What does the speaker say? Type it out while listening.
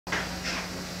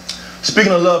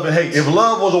Speaking of love and hate, if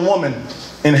love was a woman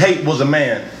and hate was a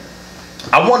man,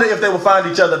 I wonder if they would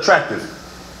find each other attractive.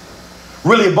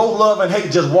 Really, if both love and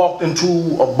hate just walked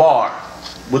into a bar,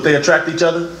 would they attract each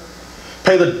other?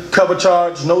 Pay the cover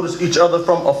charge, notice each other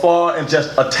from afar, and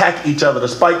just attack each other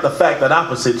despite the fact that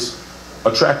opposites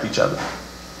attract each other.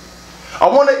 I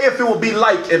wonder if it would be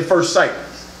like at first sight.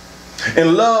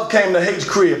 And love came to hate's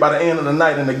crib by the end of the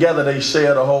night, and together they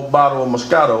shared a whole bottle of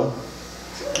Moscato,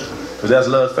 because that's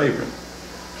love's favorite.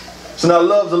 So now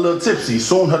love's a little tipsy.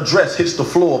 Soon her dress hits the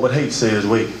floor, but hate says,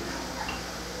 wait,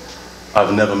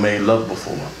 I've never made love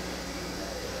before.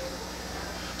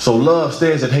 So love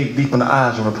stares at hate deep in the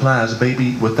eyes and replies,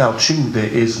 baby, without you there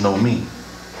is no me.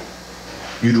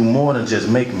 You do more than just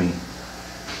make me.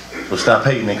 So stop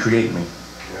hating and create me.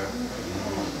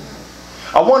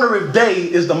 I wonder if day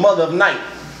is the mother of night,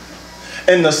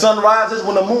 and the sun rises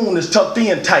when the moon is tucked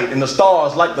in tight, and the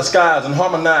stars light the skies and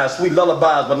harmonize sweet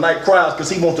lullabies, but night cries because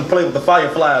he wants to play with the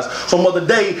fireflies. So Mother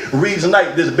Day reads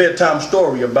night this bedtime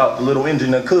story about the little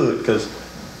engine that could, because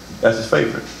that's his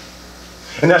favorite.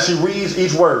 And as she reads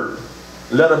each word,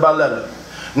 letter by letter,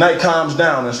 night calms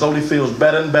down and slowly feels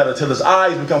better and better till his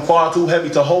eyes become far too heavy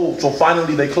to hold, so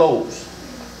finally they close.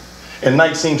 And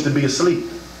night seems to be asleep.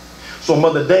 So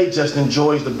Mother Day just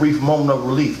enjoys the brief moment of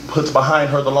relief, puts behind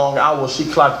her the long hours she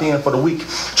clocked in for the week,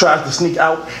 tries to sneak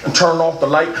out and turn off the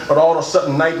light, but all of a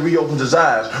sudden night reopens his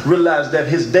eyes, realizes that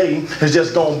his day has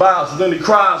just gone by, so then he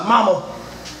cries, Mama,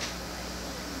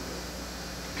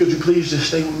 could you please just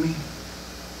stay with me?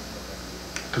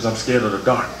 Because I'm scared of the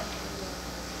dark.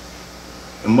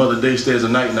 And Mother Day stares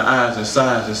at night in the eyes and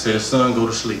sighs and says, son, go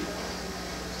to sleep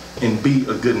and be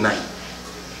a good night.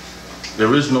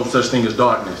 There is no such thing as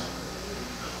darkness.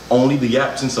 Only the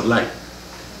absence of light.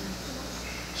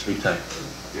 Sleep tight.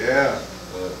 Yeah.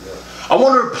 I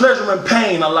wonder if pleasure and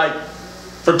pain are like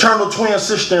fraternal twin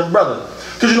sister and brother.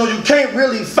 Because you know, you can't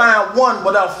really find one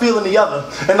without feeling the other.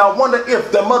 And I wonder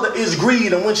if the mother is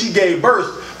greed, and when she gave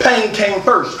birth, pain came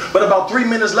first. But about 3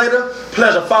 minutes later,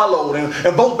 pleasure followed.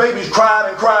 And both babies cried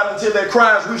and cried until their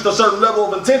cries reached a certain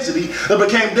level of intensity that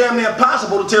became damn near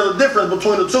impossible to tell the difference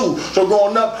between the two. So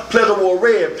growing up, pleasure wore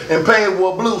red and pain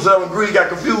wore blue. So when greed got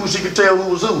confused, she could tell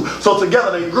who was who. So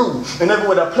together they grew. And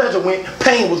everywhere that pleasure went,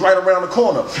 pain was right around the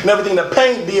corner. And everything that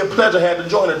pain did, pleasure had to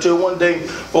join it, till one day,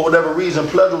 for whatever reason,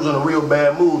 pleasure was in a real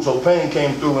bad mood. So pain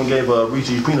came through and gave her a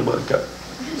Reese's peanut butter cup.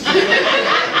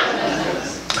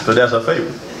 So that's her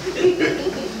favorite.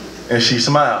 And she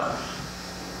smiled,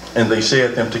 and they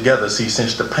shared them together. See,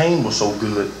 since the pain was so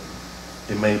good,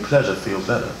 it made pleasure feel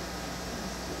better.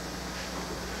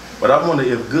 But I wonder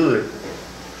if good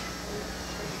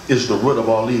is the root of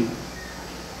all evil.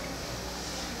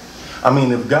 I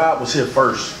mean, if God was here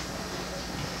first,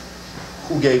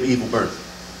 who gave evil birth?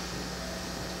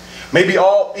 Maybe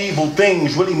all evil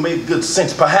things really make good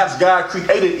sense. Perhaps God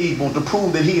created evil to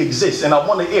prove that he exists. And I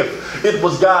wonder if it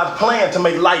was God's plan to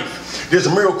make life this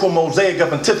miracle mosaic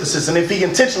of antithesis, and if he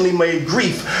intentionally made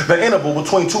grief the interval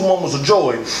between two moments of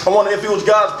joy. I wonder if it was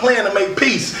God's plan to make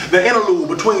peace the interlude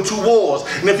between two wars,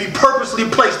 and if he purposely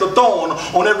placed the thorn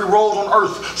on every rose on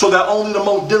earth so that only the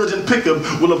most diligent picker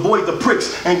will avoid the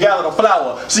pricks and gather the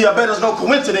flower. See, I bet it's no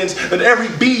coincidence that every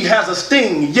bee has a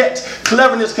sting, yet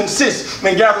cleverness consists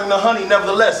in gathering the honey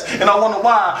nevertheless. And I wonder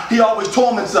why he always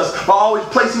torments us by always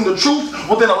placing the truth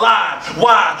within a lie.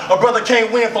 Why a brother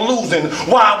can't win for losing.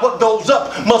 Why what goes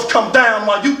up must come down,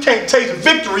 while you can't taste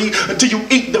victory until you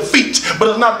eat defeat. But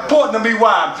it's not important to me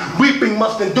why weeping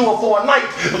must endure for a night,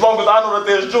 as long as I know that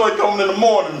there's joy coming in the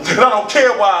morning. And I don't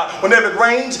care why whenever it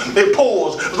rains, it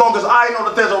pours, as long as I know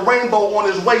that there's a rainbow on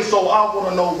its way. So I want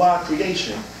to know why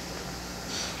creation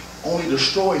only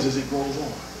destroys as it goes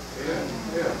on.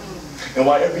 Yeah. And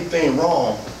why everything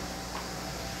wrong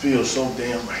feels so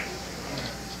damn right.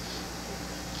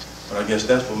 But I guess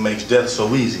that's what makes death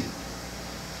so easy.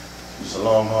 It's a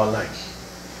long, hard life.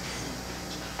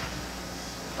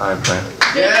 I ain't playing.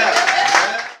 Yeah.